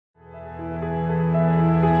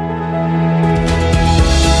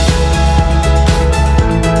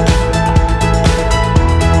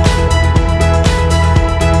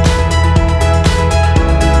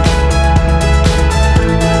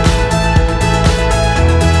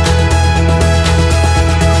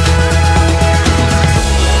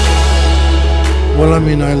Well, I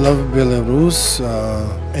mean, I love Belarus,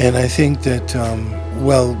 and I think that,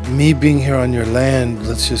 well, me being here on your land,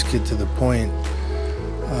 let's just get to the point.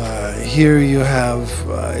 Here you have,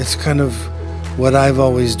 it's kind of what I've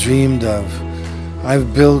always dreamed of.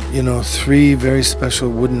 I've built, you know, 3 very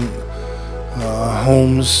special wooden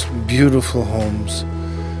homes, beautiful homes,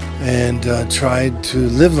 and tried to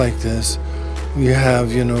live like this. You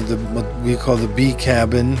have, you know, what we call the bee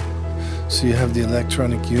cabin, so you have the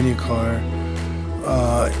electronic unicar.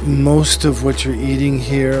 Most of what you're eating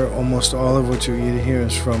here, almost all of what you're eating here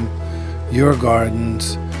is from your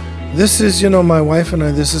gardens. This is, you know, my wife and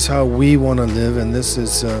I, this is how we want to live, and this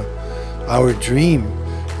is our dream.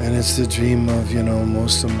 And it's the dream of, you know,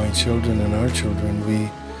 most of my children and our children.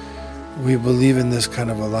 We believe in this kind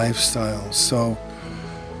of a lifestyle. So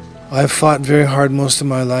I've fought very hard most of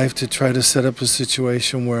my life to try to set up a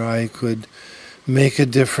situation where I could make a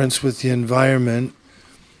difference with the environment.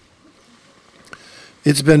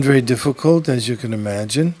 It's been very difficult, as you can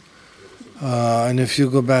imagine. And if you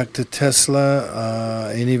go back to Tesla,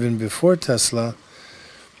 and even before Tesla,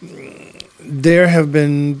 there have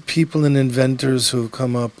been people and inventors who've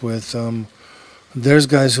come up with, there's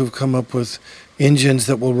guys who've come up with engines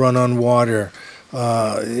that will run on water.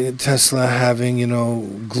 Tesla having, you know,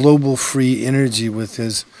 global free energy with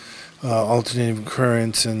his alternating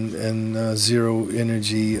currents and zero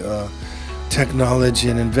energy technology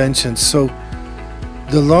and inventions. So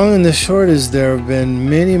the long and the short is there have been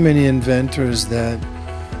many, many inventors that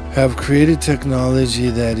have created technology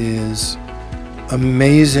that is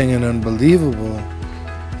amazing and unbelievable,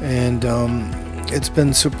 and it's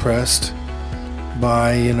been suppressed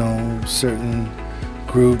by, you know, certain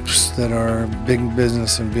groups that are big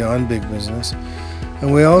business and beyond big business.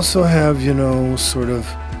 And we also have, you know, sort of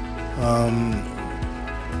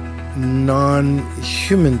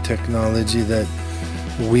non-human technology that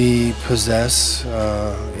we possess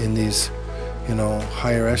in these, you know,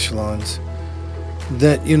 higher echelons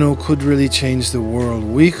that, you know, could really change the world.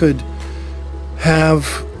 We could have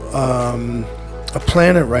a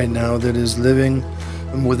planet right now that is living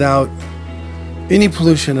without any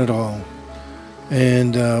pollution at all.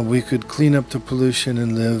 And we could clean up the pollution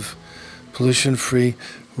and live pollution-free.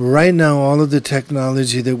 Right now, all of the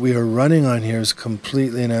technology that we are running on here is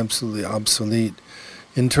completely and absolutely obsolete.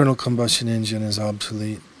 Internal combustion engine is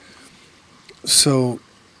obsolete. So,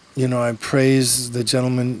 you know, I praise the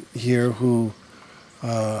gentleman here who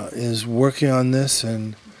is working on this,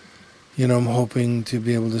 and, you know, I'm hoping to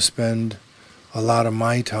be able to spend a lot of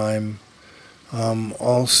my time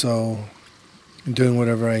also doing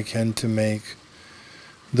whatever I can to make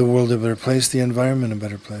the world a better place, the environment a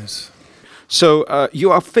better place. So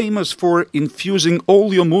you are famous for infusing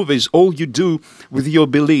all your movies, all you do with your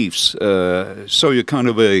beliefs. So you're kind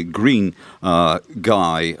of a green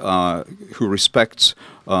guy who respects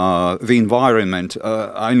the environment.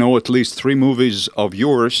 I know at least 3 movies of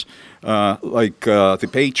yours, like The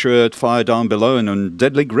Patriot, Fire Down Below, and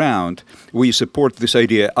Deadly Ground, where you support this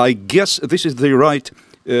idea. I guess this is the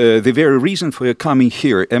very reason for your coming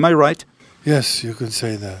here. Am I right? Yes, you could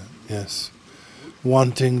say that, yes.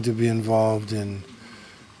 Wanting to be involved in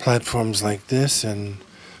platforms like this and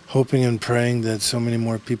hoping and praying that so many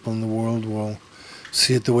more people in the world will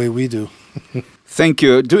see it the way we do. Thank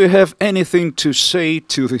you. Do you have anything to say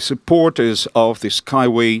to the supporters of the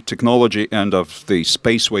SkyWay technology and of the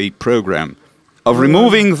Spaceway program, of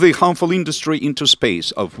removing the harmful industry into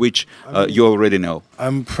space, of which you already know?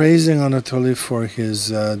 I'm praising Anatoly for his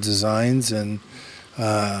designs and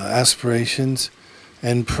aspirations,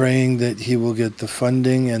 and praying that he will get the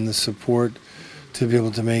funding and the support to be able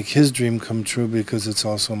to make his dream come true, because it's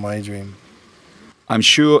also my dream. I'm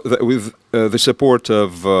sure that with the support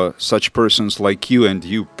of such persons like you, and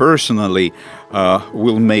you personally,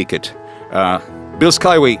 will make it. Bill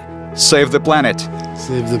SkyWay, save the planet.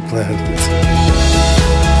 Save the planet.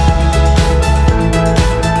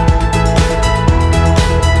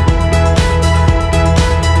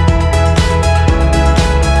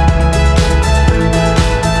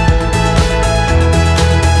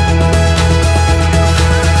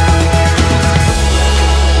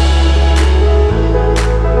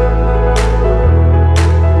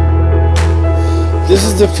 This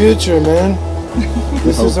is the future, man.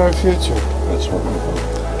 This is our future. That's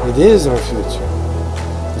right. It is our future.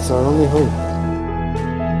 It's our only hope.